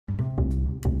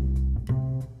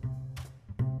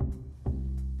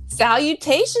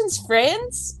Salutations,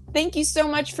 friends! Thank you so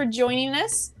much for joining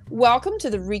us. Welcome to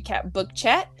the Recap Book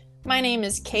Chat. My name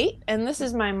is Kate, and this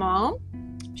is my mom,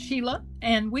 Sheila,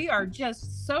 and we are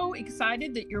just so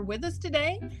excited that you're with us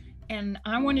today. And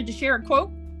I wanted to share a quote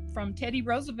from Teddy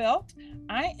Roosevelt.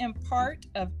 I am part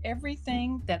of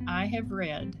everything that I have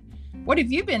read. What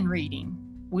have you been reading?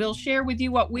 We'll share with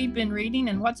you what we've been reading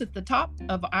and what's at the top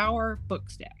of our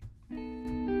book stack.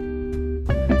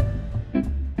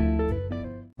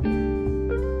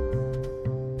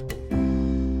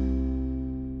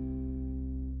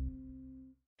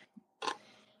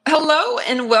 Hello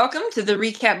and welcome to the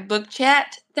Recap Book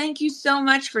Chat. Thank you so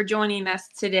much for joining us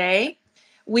today.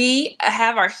 We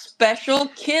have our special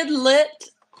Kid Lit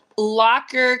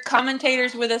Locker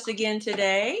commentators with us again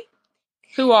today.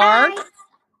 Who are? Hi.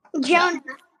 Jonah.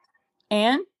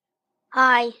 And?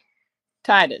 Hi.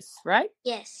 Titus, right?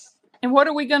 Yes. And what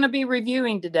are we going to be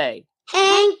reviewing today?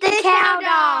 Hank the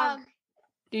Cowdog.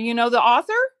 Do you know the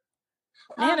author?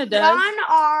 Nana does. John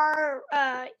R.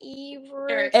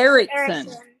 Erickson.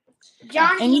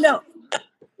 John. And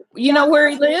you know where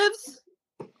he lives?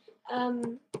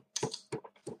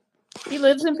 He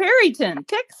lives in Perryton,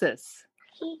 Texas.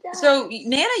 He does. So,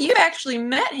 Nana, you actually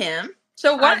met him.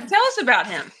 So, tell us about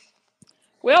him.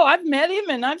 Well, I've met him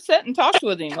and I've sat and talked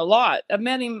with him a lot. I've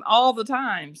met him all the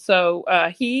time. So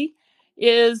he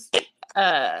is,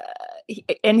 and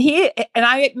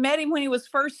I met him when he was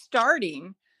first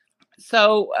starting.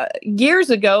 So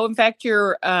years ago, in fact,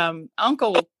 your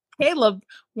uncle Caleb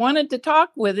wanted to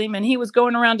talk with him, and he was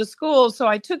going around to school. So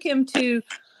I took him to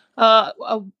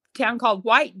a town called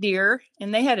White Deer,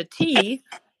 and they had a tea.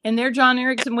 And there, John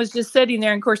Erickson was just sitting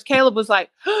there. And of course, Caleb was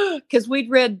like, because we'd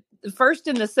read the first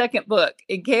and the second book.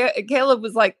 And Caleb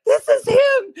was like, this is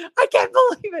him. I can't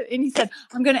believe it. And he said,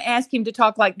 I'm going to ask him to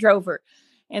talk like Drover.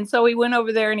 And so he went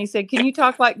over there and he said, can you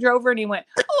talk like Drover? And he went,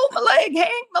 oh, my leg,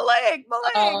 Hank, my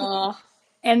leg.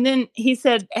 And then he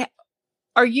said,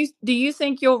 do you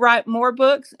think you'll write more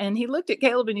books? And he looked at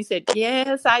Caleb and he said,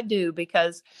 yes, I do,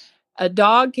 because a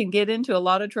dog can get into a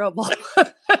lot of trouble.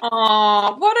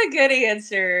 Oh, what a good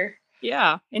answer.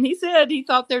 Yeah. And he said he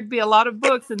thought there'd be a lot of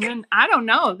books. And then, I don't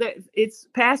know, it's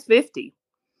past 50.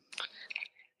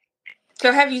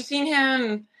 So have you seen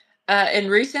him in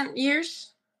recent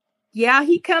years? Yeah,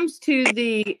 he comes to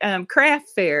the craft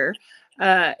fair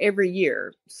every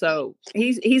year. So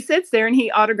he sits there and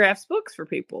he autographs books for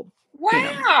people.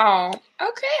 Wow.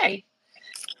 Okay.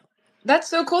 That's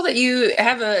so cool that you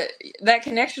have that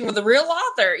connection with a real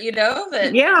author,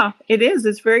 Yeah, it is.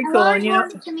 It's very cool. I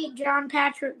wanted to meet John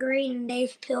Patrick Green and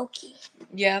Dave Pilkey.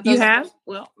 Yeah. You have?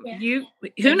 Well, yeah.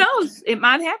 Who knows? It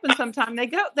might happen sometime. They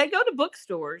go to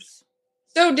bookstores.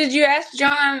 So did you ask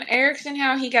John Erickson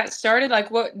how he got started? Like,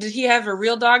 what did he have a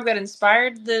real dog that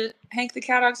inspired the Hank the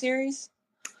Cowdog series?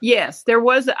 Yes, there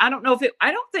was. I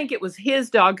don't think it was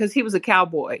his dog because he was a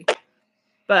cowboy.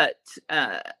 But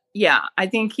yeah, I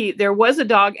think there was a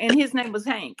dog and his name was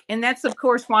Hank. And that's, of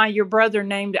course, why your brother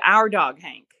named our dog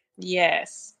Hank.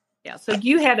 Yes. Yeah. So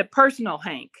you had a personal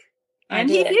Hank. And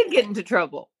he did get into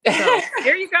trouble. So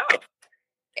there you go.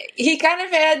 He kind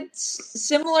of had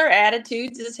similar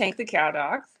attitudes as Hank the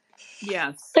Cowdog.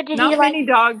 Yes. But not many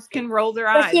dogs can roll their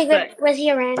eyes. Was he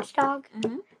a ranch dog?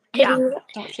 Mm-hmm. Yeah.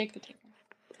 Don't shake the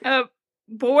table.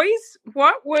 Boys,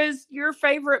 what was your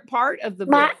favorite part of the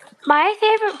book? My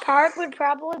favorite part would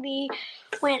probably be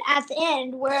when at the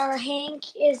end where Hank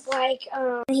is like,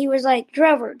 he was like,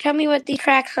 Drover, tell me what these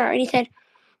tracks are. And he said,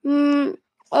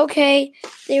 okay,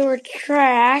 they were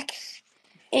tracks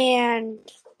and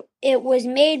it was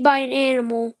made by an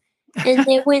animal and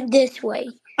they went this way.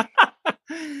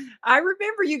 I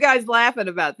remember you guys laughing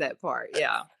about that part.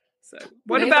 Yeah. So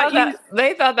what about you?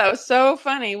 They thought that was so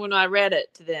funny when I read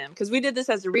it to them, because we did this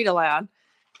as a read aloud,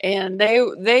 and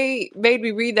they made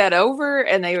me read that over,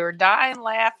 and they were dying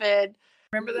laughing.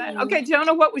 Remember that? Okay,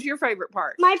 Jonah, what was your favorite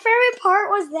part? My favorite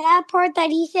part was that part that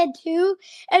he said too,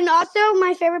 and also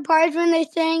my favorite part is when they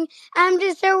sang, "I'm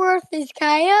just a worthless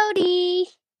coyote."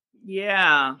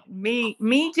 Yeah, me,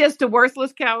 just a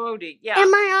worthless coyote. Yeah.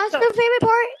 And my favorite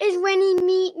part is when he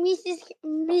meet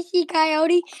Missy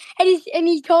Coyote, and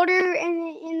he told her, and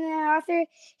the author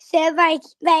said like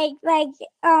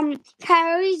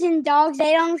coyotes and dogs,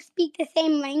 they don't speak the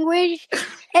same language,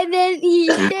 and then he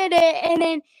said it, and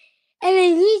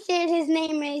then he said his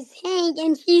name is Hank,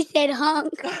 and she said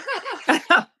Hunk.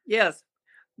 Yes,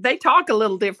 they talk a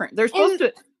little different. They're supposed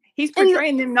to. He's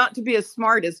portraying them not to be as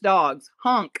smart as dogs.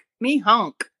 Hunk. Me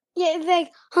hunk. Yeah, it's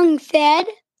like Hunk said.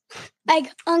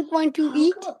 Like Hunk want to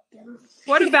eat.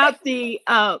 What about the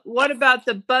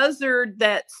buzzard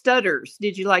that stutters?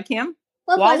 Did you like him?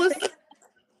 Wallace?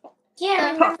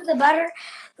 Yeah, remember the butter?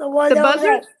 The one The that was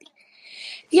buzzard?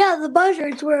 yeah, the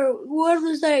buzzards where one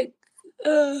was like,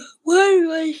 one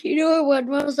was,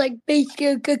 one was like,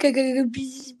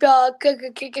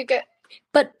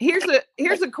 but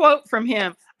Here's a quote from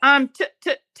him. I'm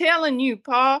telling you,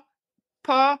 Pa,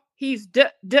 he's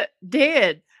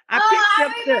dead. I picked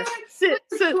up the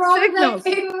signals.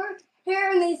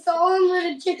 Here and they saw him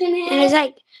with a chicken head. And it's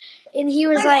like, and he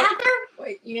was like,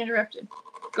 Wait, you interrupted.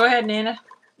 Go ahead, Nana.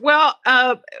 Well,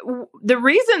 the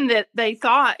reason that they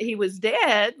thought he was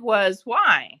dead was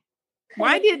why?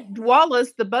 Why did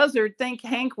Wallace the buzzard think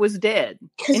Hank was dead?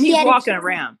 And he's walking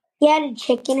around. He had a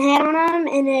chicken head on him,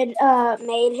 and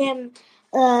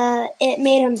it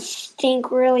made him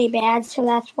stink really bad. So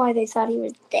that's why they thought he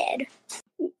was dead.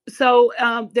 So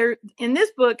there in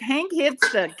this book, Hank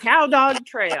hits the Cowdog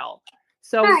Trail.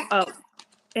 So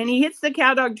and he hits the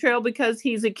Cowdog Trail because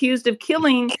he's accused of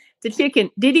killing the chicken.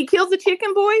 Did he kill the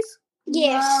chicken, boys?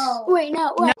 Yes. No. Wait.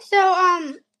 So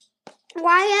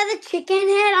why he had the chicken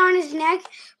head on his neck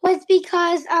was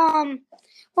because there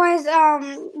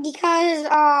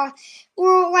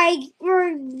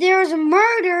was a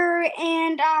murder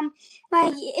and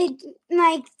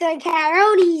the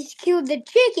coyotes killed the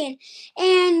chicken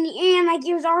and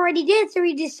it was already dead, so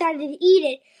he decided to eat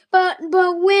it. But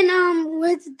when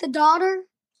was it the daughter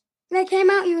that came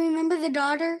out? You remember the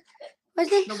daughter? Was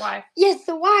it the wife? Yes,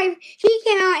 the wife. She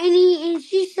came out and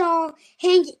she saw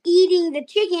Hank eating the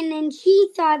chicken, and she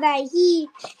thought that he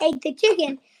ate the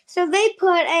chicken. So they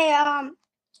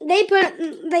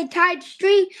tied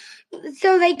string,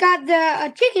 so they got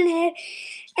the chicken head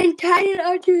and tied it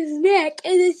onto his neck.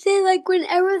 And they say like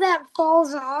whenever that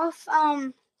falls off,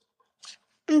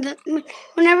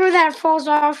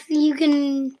 you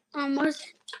can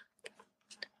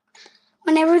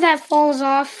whenever that falls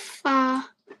off.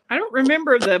 I don't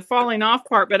remember the falling off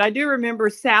part, but I do remember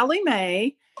Sally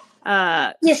Mae.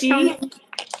 Yes,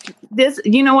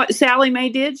 you know what Sally Mae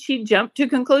did? She jumped to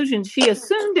conclusions. She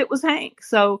assumed it was Hank.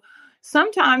 So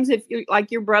sometimes if you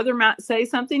like your brother might say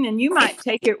something and you might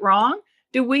take it wrong.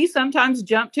 Do we sometimes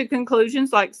jump to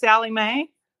conclusions like Sally Mae?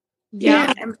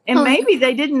 Yeah. And maybe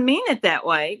they didn't mean it that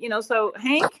way. So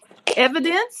Hank,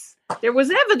 there was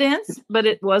evidence, but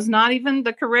it was not even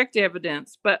the correct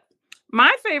evidence. But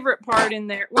my favorite part in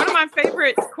there, one of my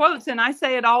favorite quotes, and I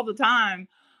say it all the time,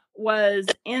 was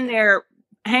in there.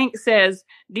 Hank says,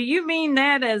 "Do you mean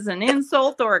that as an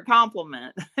insult or a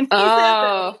compliment?"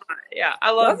 Oh, yeah,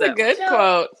 I love that. That's a good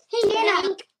quote.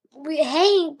 Hey,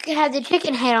 Hank had the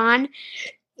chicken head on,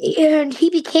 and he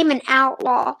became an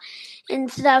outlaw and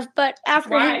stuff. But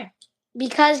after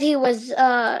because he was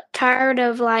tired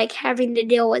of having to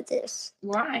deal with this.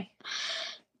 Why?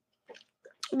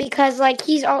 Because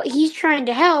he's trying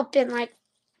to help and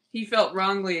he felt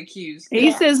wrongly accused.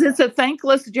 He says it's a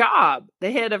thankless job,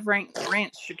 the head of ranch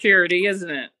security, isn't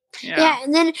it? Yeah,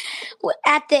 and then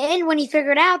at the end when he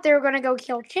figured out they were going to go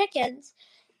kill chickens,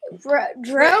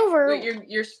 Drover.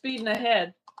 You're speeding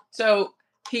ahead. So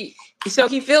he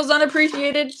feels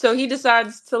unappreciated, so he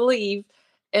decides to leave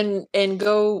and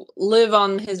go live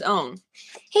on his own.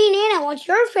 Hey Nana, what's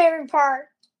your favorite part?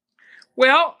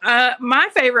 Well, my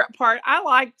favorite part I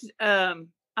liked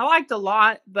a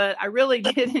lot, but I really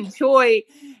did enjoy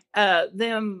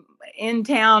them in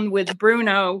town with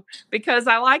Bruno because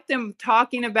I like them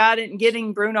talking about it and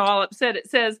getting Bruno all upset.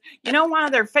 It says, you know why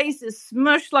their face is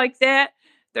smushed like that?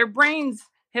 Their brains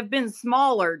have been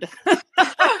smallered.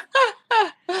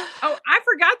 Oh, I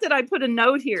forgot that I put a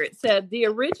note here. It said the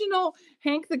original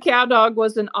Hank the Cowdog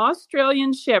was an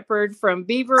Australian shepherd from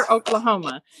Beaver,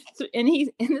 Oklahoma. So, and this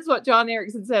is what John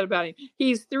Erickson said about him.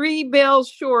 He's 3 bells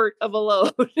short of a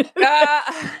load.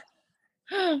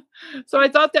 So I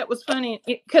thought that was funny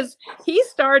because he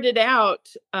started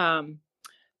out, and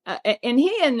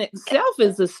he in itself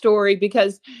is a story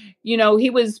because, he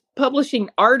was publishing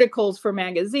articles for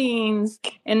magazines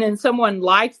and then someone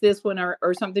liked this one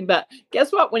or something. But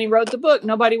guess what? When he wrote the book,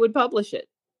 nobody would publish it.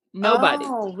 Nobody.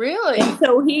 Oh, really? And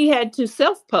so he had to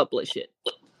self-publish it.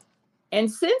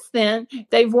 And since then,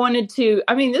 they've wanted to,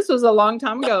 this was a long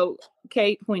time ago,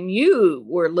 Kate, when you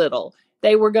were little.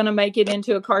 They were going to make it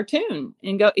into a cartoon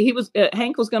and go.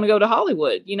 Hank was going to go to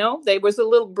Hollywood. There was a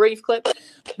little brief clip,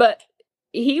 but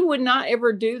he would not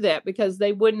ever do that because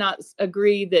they would not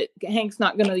agree that Hank's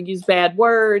not going to use bad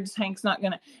words. Hank's not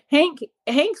going to. Hank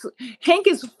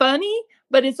is funny,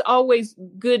 but it's always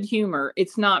good humor.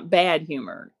 It's not bad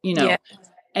humor, Yeah.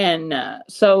 And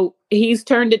so he's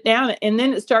turned it down. And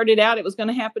then it started out. It was going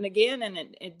to happen again, and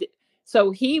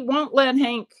So he won't let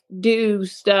Hank do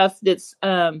stuff that's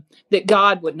that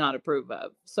God would not approve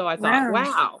of. So I thought,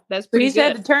 wow, that's So pretty he's good.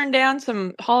 had to turn down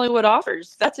some Hollywood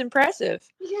offers. That's impressive.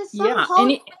 Yeah,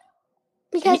 and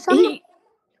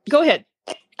go ahead.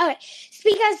 Okay, it's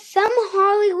because some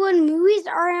Hollywood movies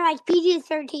are like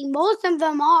PG-13. Most of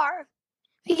them are.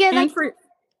 Because And for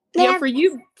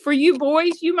you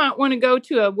boys, you might want to go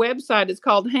to a website. It's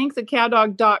called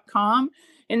hankthecowdog.com,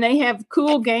 and they have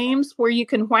cool games where you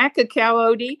can whack a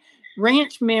coyote,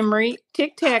 ranch memory,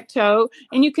 tic-tac-toe,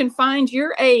 and you can find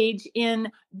your age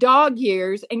in dog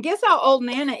years. And guess how old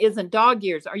Nana is in dog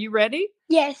years? Are you ready?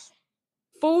 Yes.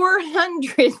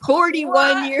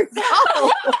 441 years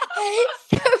old.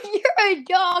 So you're a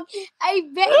dog. I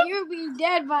bet you'll be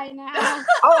dead by now.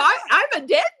 Oh, I'm a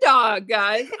dead dog,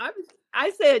 guys.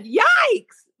 I said,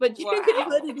 yikes! But you can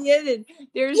put it in, and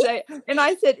and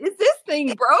I said, is this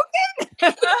thing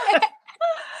broken?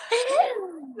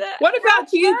 What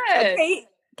about you, Kate?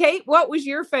 Kate, what was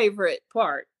your favorite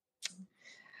part?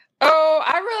 Oh,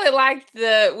 I really liked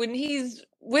when he's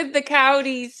with the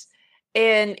coyotes,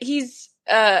 and he's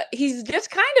just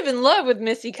kind of in love with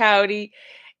Missy Coyote,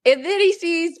 and then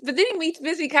he meets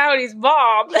Missy Coyote's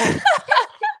mom.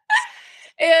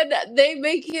 And they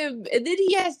make him, and then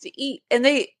he has to eat, and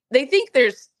they think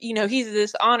there's, he's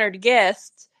this honored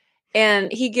guest,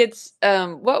 and he gets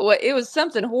what it was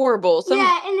something horrible. And it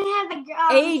had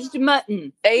aged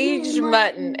mutton,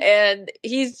 and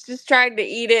he's just trying to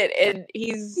eat it, and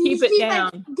he's keep it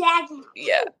down.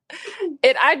 Yeah,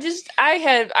 and I just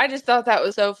thought that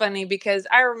was so funny, because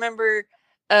I remember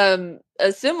a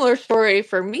similar story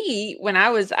for me when I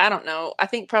was, I don't know, I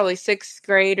think probably 6th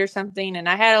grade or something. And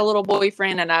I had a little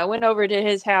boyfriend, and I went over to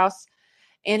his house,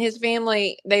 and his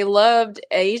family, they loved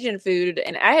Asian food.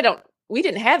 And we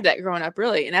didn't have that growing up,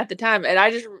 really. And at the time,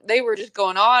 and they were just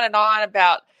going on and on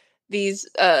about these,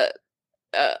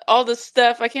 all this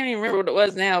stuff. I can't even remember what it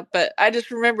was now, but I just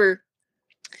remember,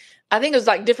 I think it was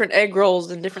like different egg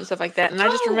rolls and different stuff like that. And I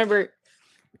just remember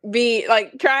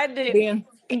trying to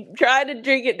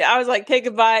drink it. I was like, take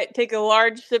a bite, take a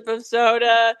large sip of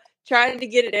soda, trying to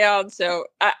get it down. So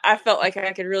I felt like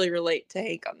I could really relate to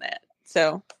Hank on that.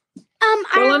 So,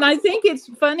 and I think it's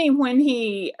funny when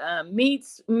he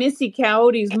meets Missy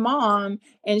Coyote's mom,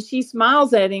 and she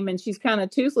smiles at him, and she's kind of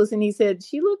toothless, and he said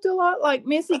she looked a lot like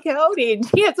Missy Coyote, and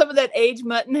she had some of that aged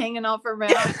mutton hanging off her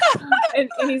mouth, and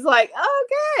he's like,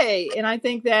 okay, and I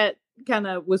think that kind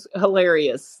of was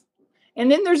hilarious. And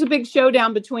then there's a big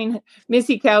showdown between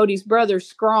Missy Coyote's brother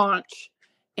Scraunch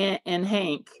and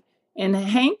Hank, and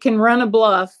Hank can run a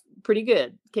bluff pretty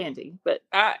good, can't he? But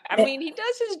I mean, he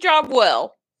does his job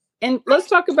well. And let's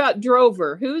talk about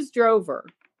Drover. Who's Drover?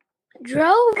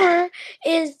 Drover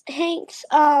is Hank's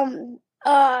sidekick.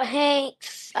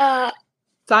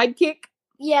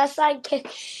 Yeah, sidekick.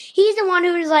 He's the one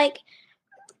who was like,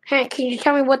 Hank, can you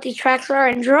tell me what these tracks are?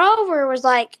 And Drover was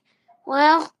like,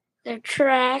 well, they're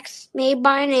tracks made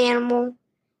by an animal,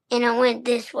 and it went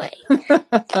this way.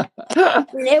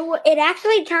 It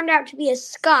actually turned out to be a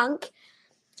skunk.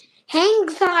 Hank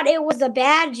thought it was a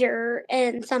badger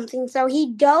and something, so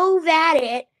he dove at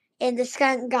it, and the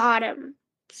skunk got him.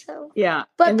 So yeah,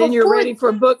 and then you're ready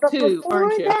for book 2,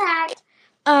 aren't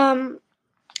you?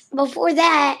 Before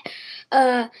that,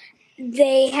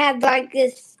 they had like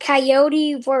this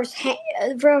coyote versus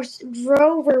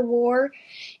Drover war,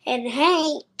 and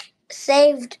Hank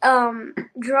saved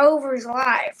Drover's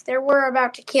life. They were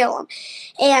about to kill him,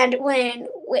 and when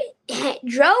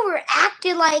Drover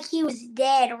acted like he was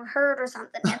dead or hurt or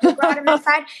something, and they brought him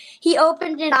inside, he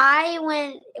opened an eye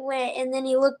and then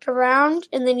he looked around,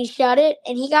 and then he shut it,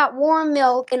 and he got warm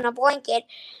milk and a blanket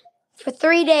for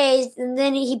 3 days, and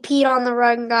then he peed on the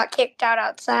rug and got kicked out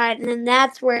outside. And then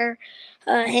that's where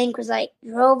Hank was like,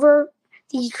 Drover,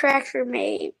 these tracks were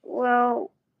made, well,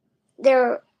 they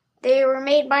were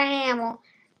made by an animal,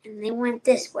 and they went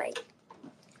this way.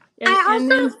 And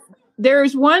then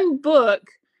there's one book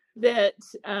that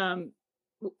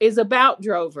is about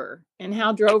Drover and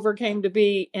how Drover came to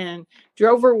be. And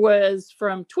Drover was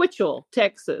from Twitchell,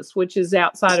 Texas, which is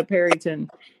outside of Perryton.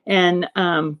 And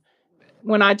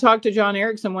when I talked to John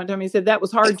Erickson one time, he said that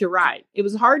was hard to write. It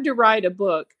was hard to write a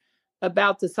book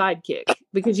about the sidekick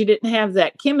because you didn't have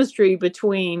that chemistry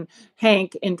between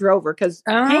Hank and Drover, because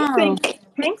Hank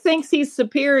thinks he's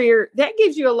superior. That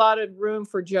gives you a lot of room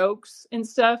for jokes and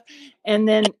stuff. And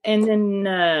then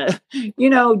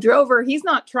Drover, he's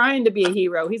not trying to be a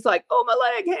hero. He's like, oh, my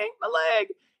leg, Hank, my leg.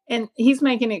 And he's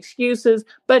making excuses,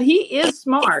 but he is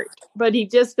smart, but he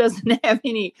just doesn't have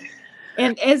any.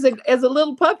 And as a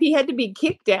little pup, he had to be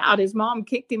kicked out. His mom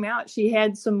kicked him out. She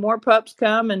had some more pups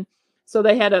come, and So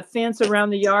they had a fence around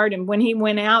the yard, and when he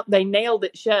went out, they nailed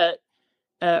it shut.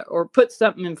 Or put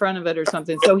something in front of it or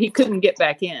something, so he couldn't get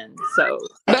back in. So,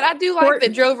 but I do like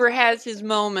that Drover has his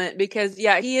moment because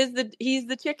he's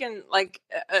the chicken, like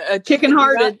a chicken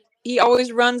hearted. He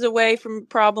always runs away from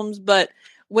problems, but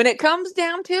when it comes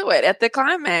down to it, at the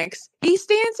climax, he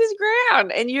stands his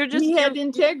ground, and he had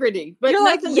integrity, but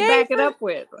nothing like, to back it up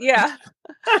with. Yeah.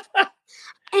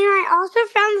 And I also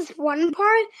found this one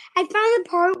part. I found the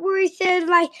part where he said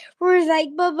where it's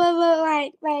blah blah blah,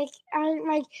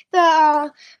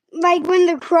 like when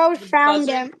the crows found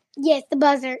him. Yes, the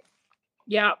buzzard.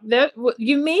 Yeah, that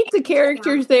you meet the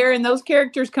characters there, and those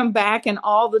characters come back in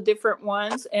all the different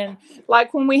ones. And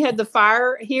like when we had the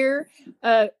fire here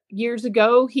years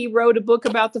ago, he wrote a book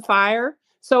about the fire.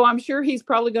 So I'm sure he's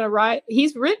probably going to write.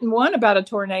 He's written one about a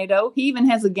tornado. He even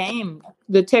has a game,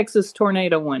 the Texas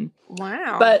tornado one.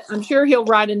 Wow! But I'm sure he'll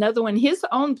write another one. His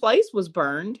own place was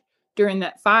burned during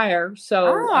that fire.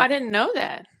 So I didn't know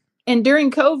that. And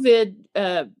during COVID,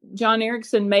 John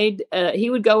Erickson he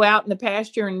would go out in the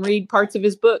pasture and read parts of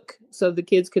his book so the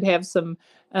kids could have some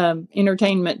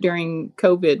entertainment during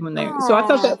COVID when they. So I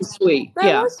thought that was sweet.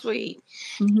 That was sweet.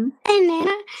 Mm-hmm. And then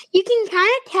you can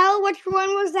kind of tell which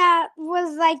one was that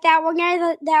one guy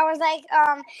that was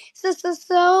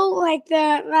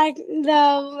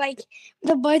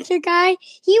the butcher guy.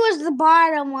 He was the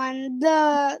bottom one.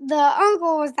 The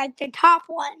uncle was like the top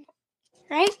one,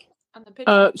 right?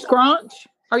 Scrunch.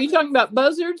 Are you talking about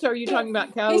buzzards or are you talking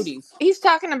about coyotes? He's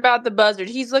talking about the buzzard.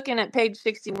 He's looking at page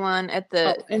 61 at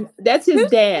the. And that's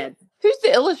his dad. Who's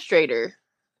the illustrator?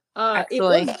 It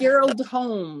was Gerald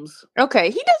Holmes.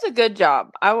 Okay, he does a good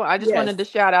job. I just wanted to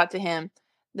shout out to him.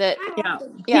 He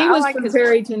was from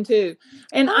Perryton too.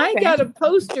 And I got a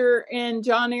poster, and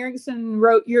John Erickson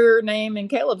wrote your name and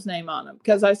Caleb's name on them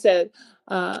because I said,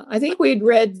 I think we'd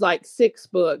read like 6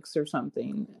 books or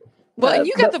something. Well, and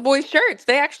you got the boys' shirts.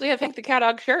 They actually have Hank the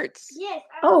Cowdog shirts. Yes.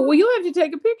 Oh, well, you'll have to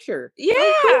take a picture. Yeah.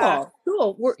 Oh,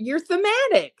 cool. You're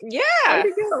thematic. Yeah. Way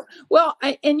to go. Well,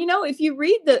 if you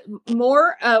read the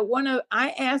more,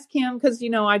 I asked him because,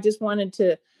 I just wanted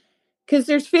to, because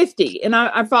there's 50. And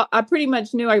I thought I pretty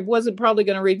much knew I wasn't probably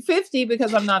going to read 50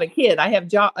 because I'm not a kid. I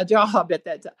have a job at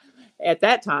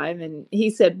that time. And he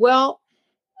said, well,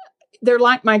 they're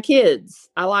like my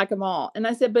kids. I like them all. And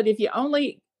I said, but if you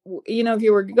only... if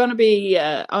you were going to be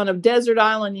on a desert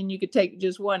island and you could take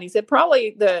just one, he said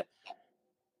probably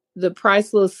the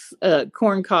priceless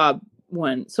corn cob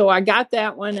one. So I got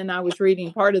that one, and I was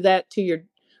reading part of that to your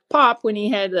pop when he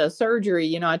had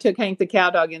surgery. I took Hank the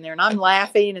Cowdog in there, and I'm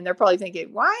laughing, and they're probably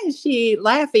thinking, why is she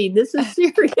laughing? This is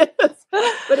serious.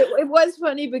 But it was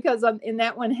funny because in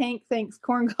that one, Hank thinks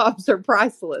corn cobs are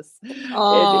priceless.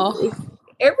 Oh.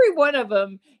 Every one of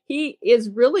them, he is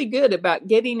really good about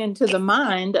getting into the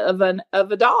mind of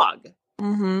a dog.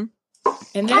 Mm-hmm.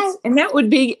 And that would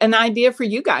be an idea for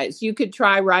you guys. You could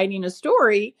try writing a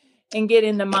story and get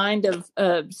in the mind of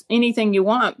anything you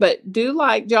want, but do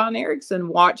like John Erickson,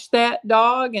 watch that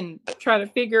dog and try to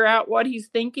figure out what he's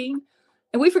thinking.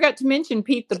 And we forgot to mention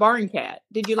Pete the barn cat.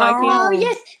 Did you like him? Oh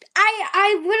yes,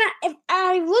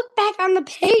 I looked back on the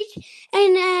page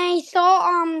and I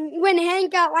saw when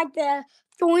Hank got like the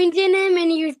thorns in him and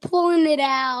he was pulling it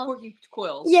out. Porky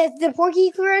quills. Yes, the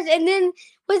porky quills. And then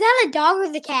was that a dog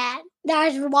or the cat that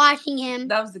was watching him?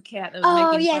 That was the cat that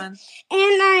was making fun.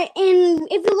 And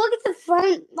if you look at the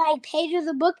front page of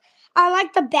the book, I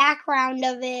like the background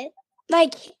of it.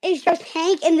 Like it's just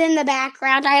Hank and then the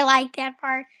background. I like that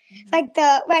part. When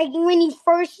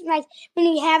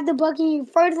you have the book and you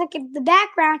first look at the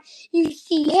background, you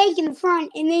see Hank in the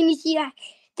front, and then you see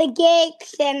the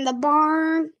gates and the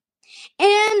barn.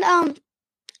 And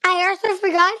I also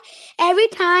forgot every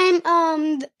time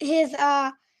his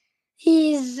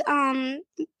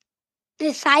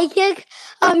psychic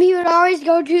he would always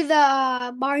go to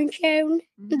the barn shed.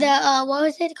 Mm-hmm. The what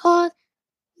was it called?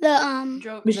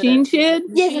 The machine shed.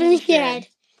 Yes, machine shed.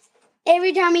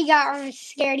 Every time he got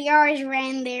scared, he always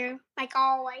ran there, like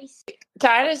always.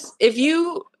 Titus, if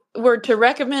you were to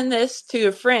recommend this to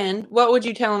a friend, what would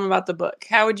you tell them about the book?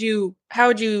 What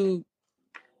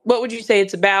would you say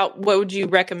it's about? What would you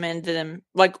recommend to them?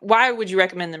 Why would you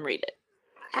recommend them read it?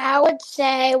 I would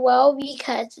say,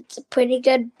 because it's a pretty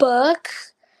good book.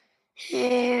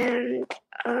 And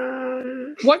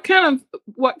what kind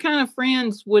of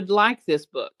friends would like this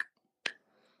book?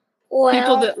 Well,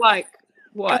 people that like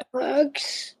what?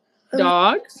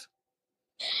 Dogs?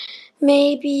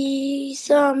 Maybe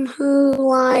some who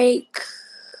like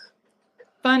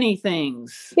funny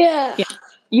things. Yeah.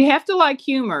 You have to like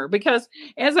humor because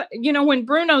when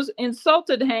Bruno's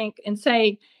insulted Hank and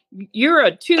say, you're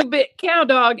a 2-bit cow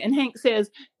dog. And Hank says,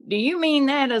 do you mean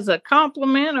that as a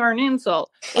compliment or an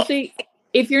insult? Well, see,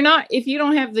 if you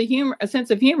don't have a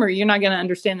sense of humor, you're not going to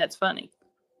understand that's funny.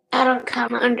 I don't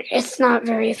it's not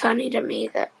very funny to me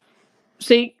though.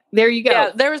 See, there you go.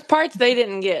 Yeah, there was parts they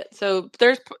didn't get. So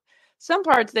there's some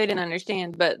parts they didn't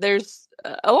understand, but there's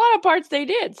a lot of parts they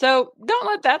did. So don't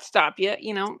let that stop you.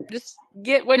 Just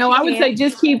get what you can. No, I would say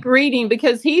just keep reading,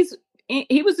 because he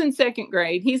was in 2nd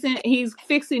grade. He's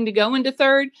fixing to go into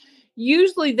 3rd.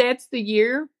 Usually that's the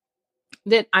year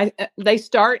that they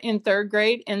start in 3rd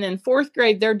grade, and then 4th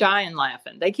grade they're dying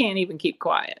laughing. They can't even keep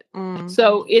quiet.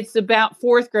 So it's about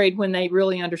 4th grade when they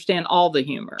really understand all the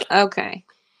humor. Okay.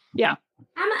 Yeah.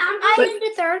 I'm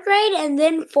into 3rd grade and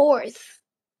then 4th.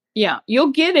 Yeah,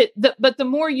 you'll get it. But the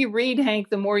more you read, Hank,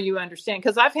 the more you understand.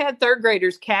 Because I've had 3rd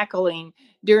graders cackling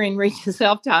during Reach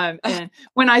Self Time, and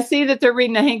when I see that they're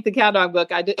reading a Hank the Cowdog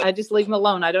book, I just leave them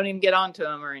alone. I don't even get on to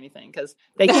them or anything, because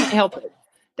they can't help it.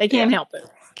 They can't help it.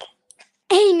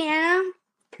 Hey,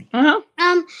 Nana.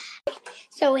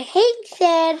 So Hank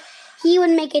said he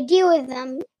would make a deal with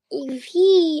them.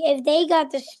 If they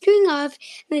got the string off,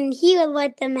 then he would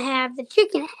let them have the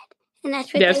chicken head, and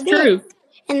that's what That's they did. true.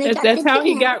 And that's how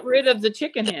he got rid of the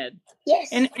chicken head. Yes.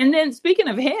 And then, speaking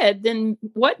of head, then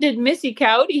what did Missy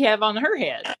Coyote have on her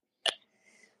head?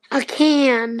 A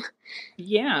can.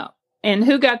 Yeah. And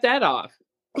who got that off?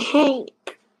 Hank.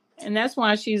 And that's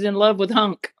why she's in love with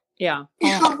Hunk. Yeah.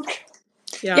 Hunk.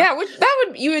 Yeah. Which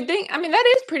you would think. I mean,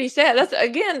 that is pretty sad.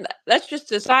 That's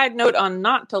just a side note on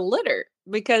not to litter,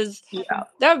 because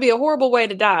that would be a horrible way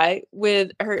to die with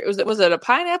her. Was it a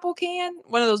pineapple can?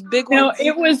 One of those big ones? No,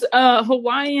 it was a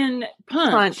Hawaiian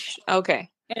punch. Okay.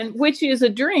 And which is a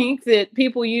drink that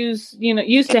people used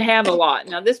to have a lot.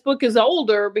 Now this book is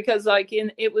older, because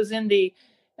it was in the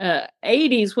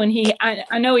 80s when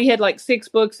I know he had like 6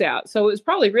 books out. So it was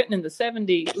probably written in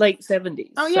the late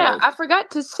 70s. Oh yeah, I forgot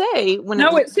to say when.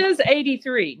 No, it says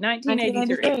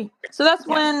 1983. So that's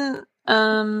when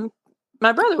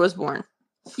my brother was born.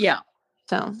 Yeah.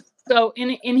 So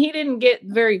and he didn't get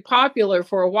very popular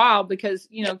for a while, because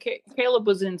Caleb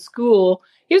was in school.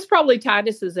 He was probably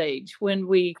Titus's age when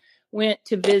we went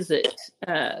to visit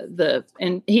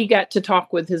and he got to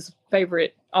talk with his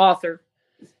favorite author.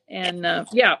 And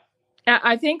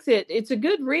I think that it's a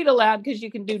good read aloud, because you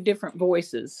can do different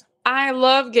voices. I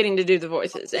love getting to do the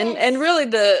voices, and really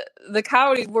the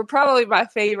Coyotes were probably my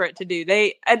favorite to do.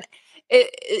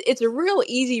 It's a real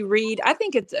easy read. I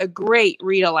think it's a great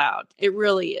read aloud. It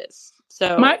really is.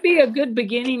 So might be a good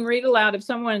beginning read aloud if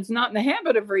someone's not in the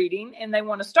habit of reading and they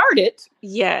want to start it.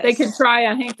 Yes, they could try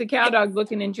a Hank the Cowdog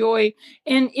book and enjoy.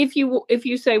 And if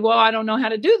you say, well, I don't know how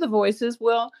to do the voices,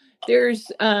 well,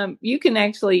 there's you can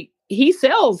actually, he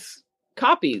sells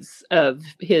copies of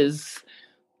his.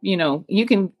 You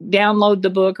can download the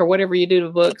book or whatever you do to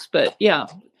books, but yeah.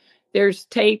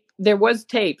 There was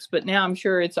tapes, but now I'm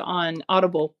sure it's on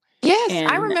Audible.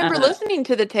 Yes, I remember listening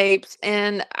to the tapes,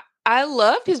 and I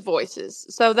loved his voices.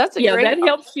 So that's great. That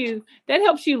helps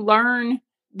you learn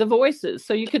the voices,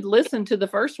 so you could listen to the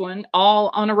first one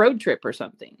all on a road trip or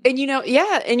something. And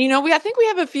I think we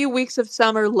have a few weeks of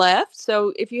summer left.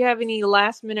 So if you have any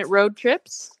last minute road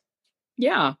trips,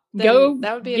 go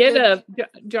that would be get a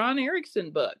John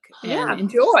Erickson book and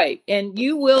enjoy. And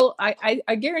you will,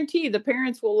 I guarantee the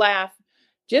parents will laugh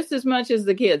just as much as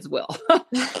the kids will.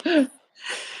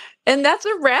 And that's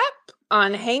a wrap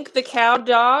on Hank the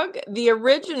Cowdog, the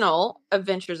original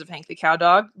Adventures of Hank the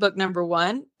Cowdog, book number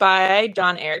 1 by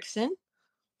John Erickson.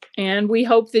 And we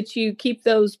hope that you keep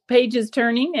those pages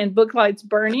turning and book lights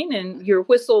burning and your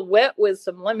whistle wet with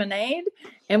some lemonade.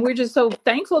 And we're just so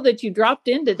thankful that you dropped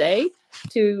in today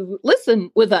to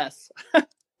listen with us.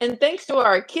 And thanks to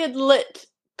our Kid Lit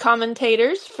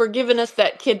commentators for giving us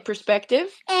that kid perspective.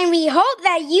 And we hope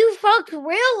that you folks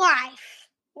real life.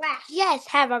 Yes,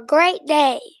 have a great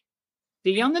day.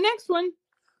 See you on the next one.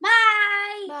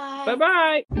 Bye.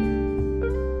 Bye-bye.